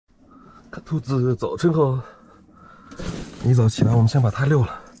看兔子早晨好。一早起来，我们先把它遛了。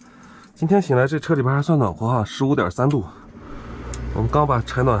今天醒来，这车里边还算暖和啊，15.3度。我们刚把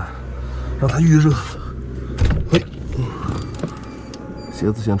柴暖让它预热。嘿，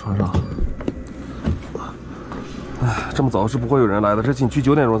鞋子先穿上。哎，这么早是不会有人来的，这景区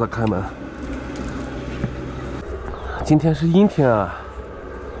9点钟才开门。今天是阴天啊，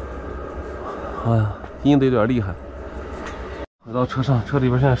哎呀，阴的有点厉害。回到车上，车里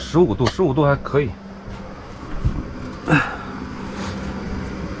边现在15度，15度还可以。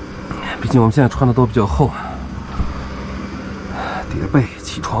毕竟我们现在穿的都比较厚。叠被，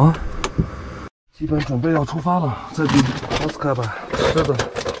起床，基本准备要出发了。再给奥斯卡把吃的，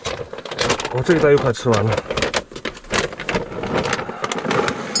我这一袋又快吃完了。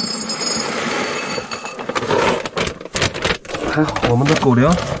还好我们的狗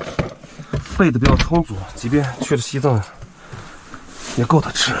粮备的比较充足，即便去了西藏也够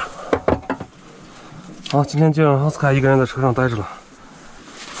它吃。好，今天就让奥斯卡一个人在车上待着了。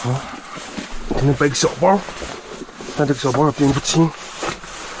好，今天背个小包，但这个小包也并不轻。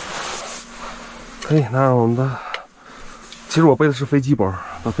可以拿上我们的，其实我背的是飞机包，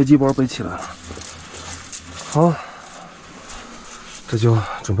把飞机包背起来了。好，这就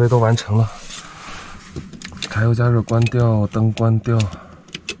准备都完成了。柴油加热关掉，灯关掉。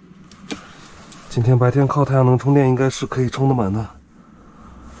今天白天靠太阳能充电，应该是可以充得满的。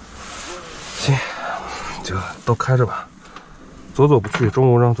行，就都开着吧。左左不去，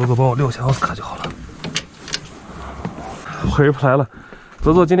中午让左左帮我遛下奥斯卡就好了。回不来了，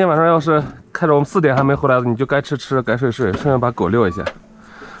左左今天晚上要是看着我们4点还没回来的，你就该吃吃，该睡睡，顺便把狗遛一下。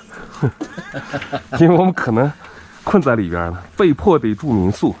因为我们可能困在里边了，被迫得住民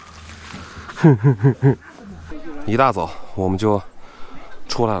宿。一大早我们就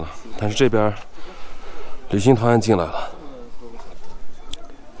出来了，但是这边旅行团进来了，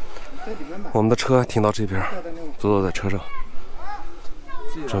我们的车停到这边，左左在车上，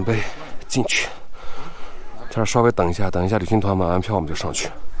准备进去。这儿稍微等一下，等一下旅行团买完票我们就上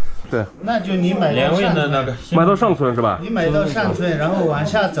去。对，那就你买到上村那个，买到上村是吧？你买到上村，然后往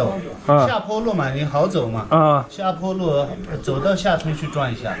下走，下坡路嘛，你好走嘛。啊，下坡路走到下村去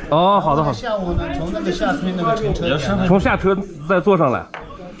转一下。哦，好的好的。下午呢，从那个下村那个乘车点，从下车再坐上来。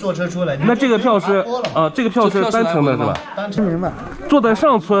坐车出来。那这个票是这个票是单程的是吧？单程明白。坐在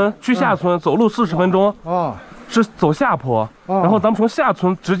上村去下村，走路40分钟。哦。是走下坡，然后咱们从下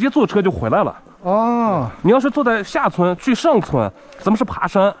村直接坐车就回来了。哦，你要是坐在下村去上村，咱们是爬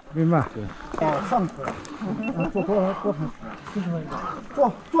山。明白。哦，上村，坐多长40分钟？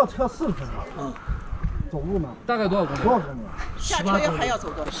坐车40分钟。走路呢？大概多少公里？多少公里？下车还要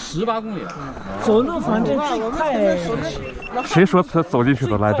走多少？18公里。走路反正最快。谁说走进去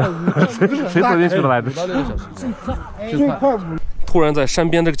的来着？谁走进去的来着？最快。突然在山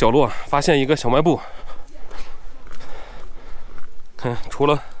边这个角落发现一个小卖部。看，除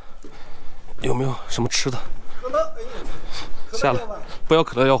了有没有什么吃的？下来，不要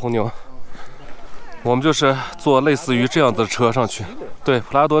可乐，要红牛。我们就是坐类似于这样子的车上去。对，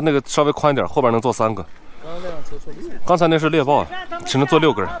普拉多那个稍微宽一点，后边能坐3个。刚才那是猎豹，只能坐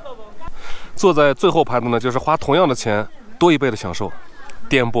6个人。坐在最后排的呢，就是花同样的钱多1倍的享受，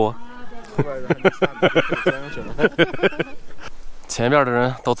颠簸。前面的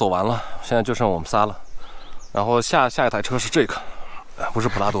人都走完了，现在就剩我们仨了。然后下一台车是这个。不是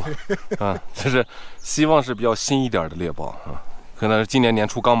普拉多，就是希望是比较新一点的猎豹啊，可能是今年年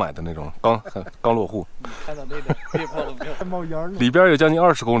初刚买的那种，刚落户。看到那个猎豹了没有？冒烟了。里边有将近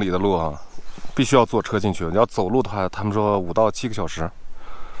20公里的路啊，必须要坐车进去。你要走路的话，他们说5到7个小时。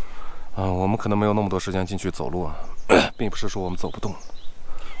我们可能没有那么多时间进去走路啊，并不是说我们走不动，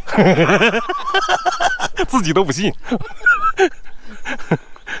自己都不信。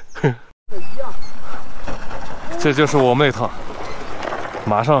这就是我们那趟。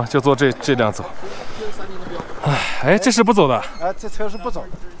马上就坐这辆走。哎，这是不走的。哎，这车是不走的。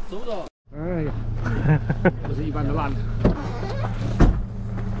走不走？哎呀，不是一般的烂的。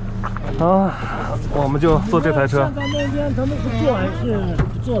啊，我们就坐这台车。上到那边他们是坐还是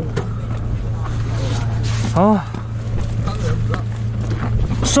不坐的？啊，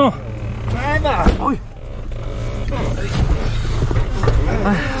上。来吧。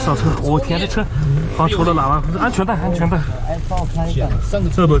哎，上车！我天，这车好，除了喇叭，安全带，安全带。哎，帮我开一下。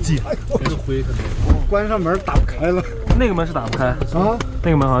这多记。关上门打不开了。那个门是打不开啊？那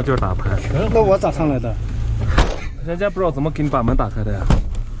个门好像就是打不开。那我咋上来的？人家不知道怎么给你把门打开的呀。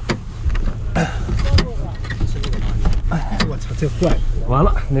哎，我操，这坏了！完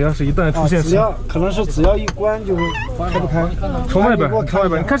了，你要是一旦出现，可能是只要一关就开不开。从外边，从外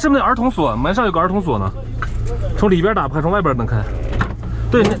边，你看是不是那儿童锁？门上有个儿童锁呢？从里边打不开，从外边能开。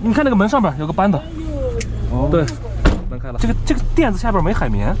对，你看那个门上面有个斑的。哦，对，门开了。这个垫子下边没海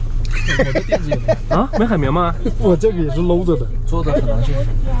绵。我的垫子也没。啊，没海绵吗？我这个也是搂着的，坐的很难受，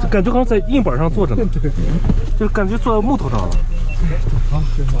就感觉好像在硬板上坐着呢。对，就感觉坐在木头上了。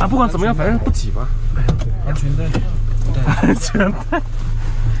啊，不管怎么样，反正不挤吧。哎呀，安全带。安全带。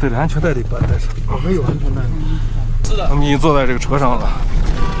对的，安全带得带上。我们有安全带。是的。我们已经坐在这个车上了。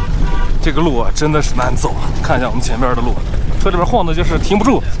这个路啊，真的是难走。看一下我们前面的路，车这边晃的就是停不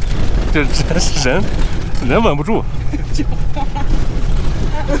住，这人稳不住。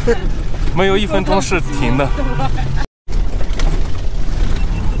没有1分钟是停的。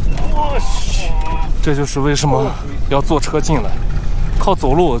这就是为什么要坐车进来，靠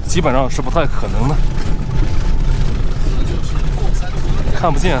走路基本上是不太可能的。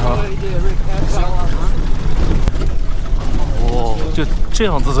看不见哈。哦，就这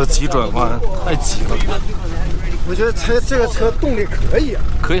样子的急转弯太急了。我觉得这个车动力可以啊。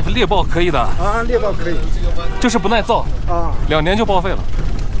可以，猎豹可以的。啊，猎豹可以。就是不耐造啊，2年就报废了。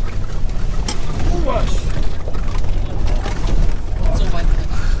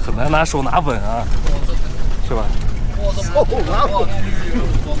很难拿手拿稳啊，是吧？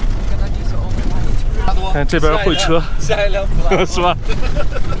看这边会车，下一辆是吧？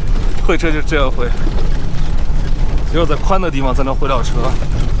会车就这样会，只有在宽的地方才能会到车。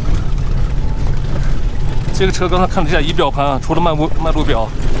这个车刚才看了一下仪表盘啊，除了慢路表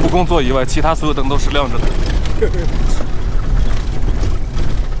不工作以外，其他所有灯都是亮着的。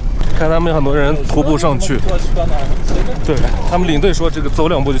看他们很多人徒步上去，对他们领队说这个走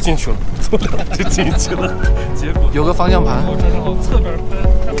2步就进去了，走2步就进去了。结果有个方向盘，侧边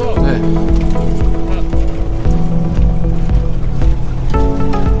拍照。对。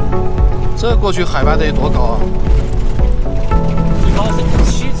这过去海拔得有多高啊？最高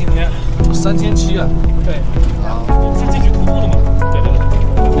37今天3700啊。对。啊，你是进去徒步的吗？对。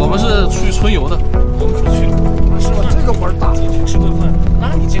我们是去春游的。我们出去。是吧？这个玩大，进去吃顿饭。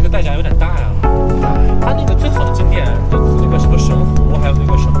那你这个代价有点大呀。它那个最好的景点，那个什么神湖，还有那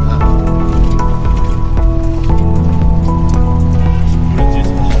个什么。人机什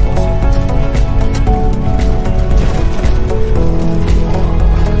么好东西。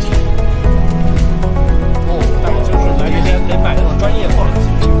哦，但我就是来这边得买那种专业跑的机。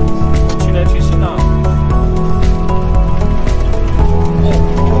去年去西藏。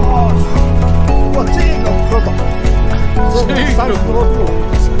哇，这个坡陡，这30多度了。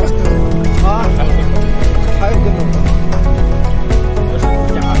啊，还有更陡的。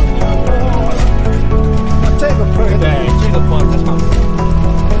这个坡也得，对，这个坡太长了，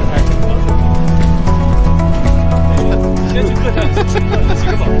太长了。先去客栈洗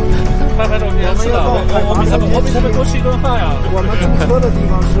个澡，拍拍照片。是的，我比他们多吃一顿饭呀。我们租车的地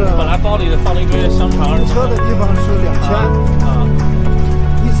方是，本来包里放了一堆香肠。租车的地方是2000啊，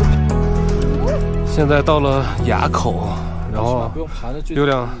一直。现在到了垭口，然后有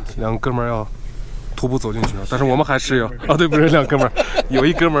两哥们儿要徒步走进去，但是我们还是要啊，对，不是2哥们儿，有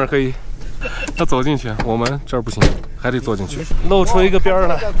一哥们儿可以他走进去，我们这儿不行，还得坐进去，露出一个边儿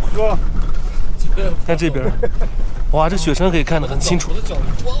来。看这边，哇，这雪山可以看得很清楚。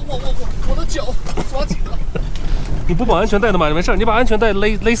我的脚抓紧了。你不绑安全带的吗？没事，你把安全带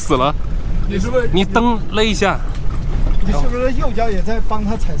勒死了。你是不是？你蹬勒一下。你是不是右脚也在帮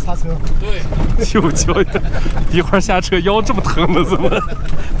他踩刹车？对，右脚一会儿下车腰这么疼的，怎么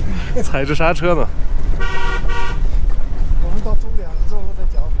踩着刹车呢？我们到终点了之后，我的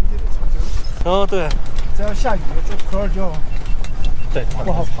脚必须得重修。哦，对，只要下雨，这坡就对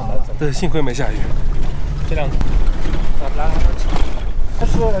不好爬了。对，幸亏没下雨。这辆它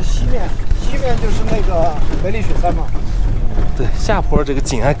是西面就是那个梅里雪山嘛。对，下坡这个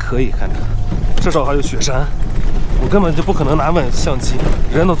景还可以看着，至少还有雪山。我根本就不可能拿稳相机，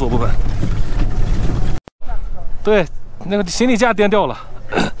人都坐不稳。对，那个行李架颠掉了，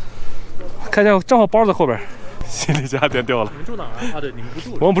看一下，正好包在后边，行李架颠掉了。你们住哪儿啊？啊，对，你们不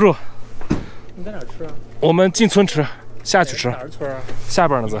住。我们不住。你在哪儿吃啊？我们进村吃，下去吃。哪儿村啊？下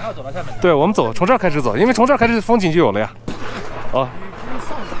边呢，子。走到下面。对，我们走，从这儿开始走，因为从这儿开始风景就有了呀。啊。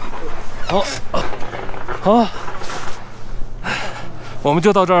好，好，我们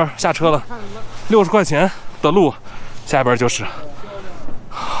就到这儿下车了，60块钱的路。下边就是，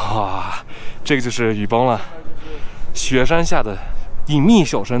哇，这个就是雨崩了，雪山下的隐秘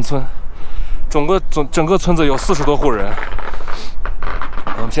小山村，整个村子有40多户人。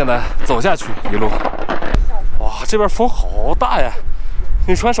我们现在走下去一路，哇，这边风好大呀！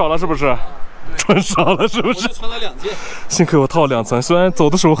你穿少了是不是？穿少了是不是？我穿了2件，幸亏我套2层，虽然走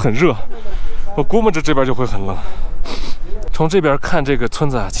的时候很热，我估摸着这边就会很冷。从这边看这个村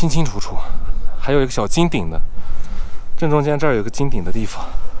子啊，清清楚楚，还有一个小金顶的。正中间这儿有个金顶的地方，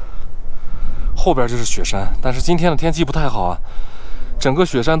后边就是雪山，但是今天的天气不太好啊，整个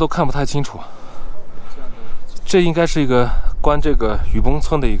雪山都看不太清楚。这应该是一个关这个雨崩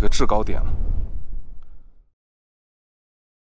村的一个制高点了。